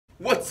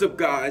What's up,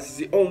 guys? It's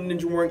the only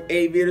ninja wearing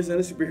aviators and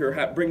a superhero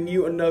hat, bringing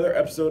you another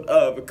episode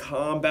of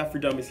Combat for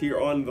Dummies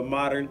here on the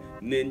Modern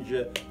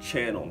Ninja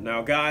channel.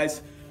 Now,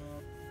 guys,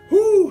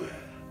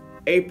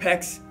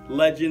 Apex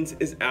Legends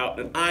is out,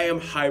 and I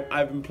am hyped.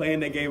 I've been playing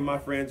that game with my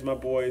friends, my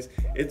boys.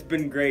 It's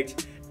been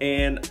great,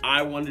 and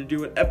I wanted to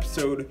do an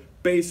episode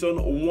based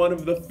on one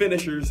of the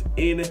finishers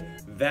in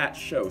that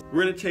show.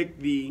 We're gonna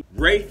take the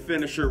Wraith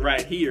finisher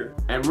right here,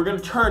 and we're gonna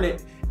turn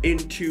it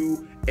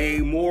into a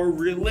more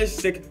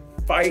realistic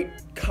fight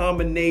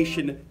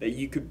combination that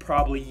you could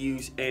probably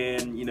use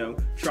and,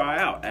 try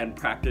out and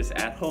practice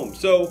at home.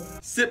 So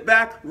sit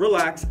back,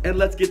 relax, and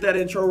let's get that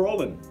intro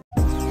rolling.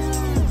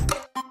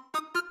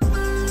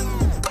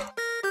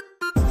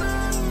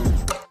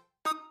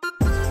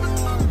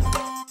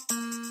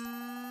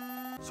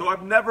 So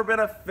I've never been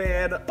a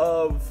fan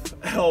of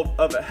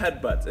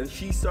headbutts, and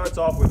she starts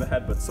off with a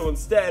headbutt. So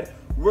instead,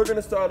 we're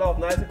gonna start off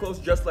nice and close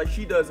just like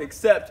she does,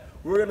 except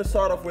we're gonna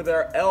start off with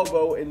our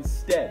elbow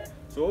instead.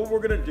 So what we're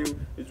gonna do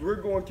is we're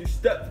going to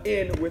step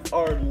in with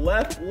our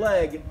left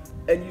leg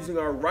and using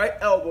our right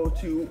elbow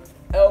to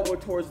elbow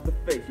towards the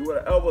face. You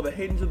wanna elbow the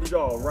hinge of the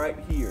jaw right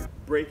here,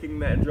 breaking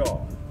that jaw.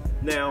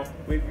 Now,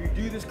 if you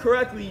do this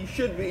correctly, you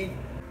should be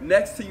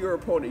next to your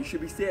opponent. You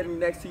should be standing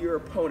next to your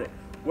opponent.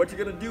 What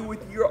you're gonna do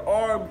with your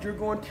arms, you're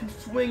going to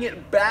swing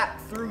it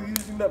back through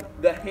using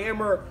the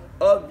hammer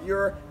of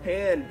your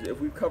hand.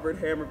 If we've covered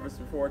hammer fists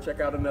before, check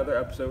out another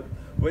episode.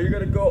 But you're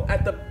gonna go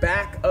at the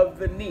back of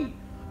the knee.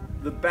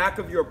 The back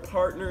of your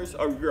partner's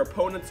or your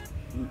opponent's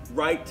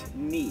right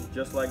knee,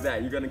 just like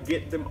that. You're gonna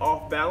get them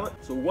off balance.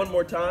 So one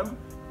more time,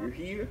 you're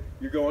here,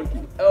 you're going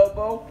to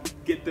elbow,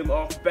 get them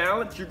off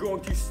balance. You're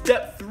going to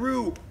step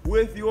through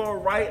with your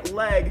right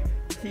leg,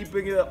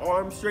 keeping the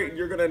arm straight, and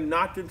you're gonna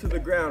knock them to the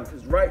ground.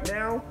 Because right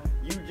now,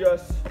 you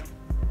just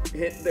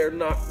hit their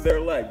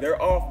leg. They're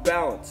off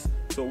balance.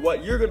 So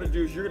what you're gonna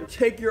do is you're gonna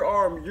take your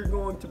arm, you're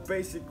going to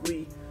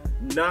basically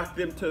knock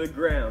them to the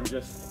ground.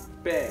 Just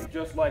bang,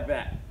 just like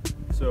that.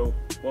 So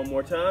one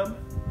more time.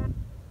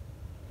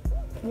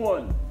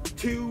 1,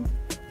 2,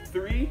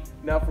 3.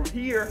 Now from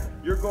here,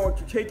 you're going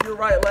to take your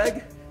right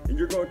leg and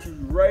you're going to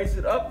raise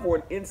it up for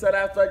an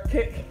inside-outside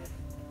kick,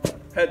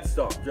 head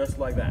stomp, just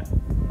like that.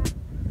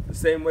 The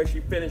same way she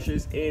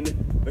finishes in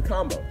the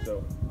combo. So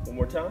one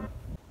more time.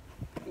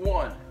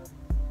 1,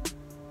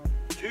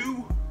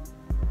 2,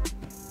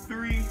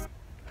 3,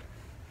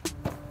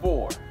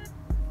 4.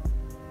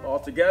 All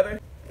together.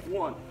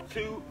 1,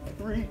 2,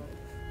 3,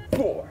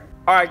 4.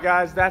 Alright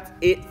guys, that's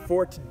it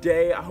for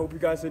today. I hope you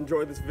guys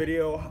enjoyed this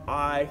video.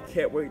 I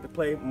can't wait to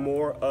play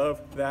more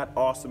of that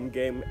awesome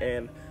game,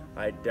 and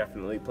I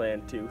definitely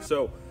plan to.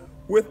 So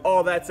with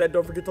all that said,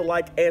 don't forget to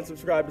like and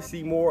subscribe to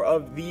see more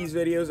of these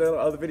videos and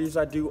other videos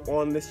I do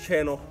on this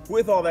channel.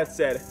 With all that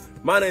said,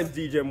 my name is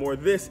DJ Moore.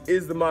 This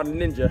is the Modern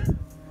Ninja,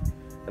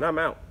 and I'm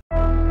out.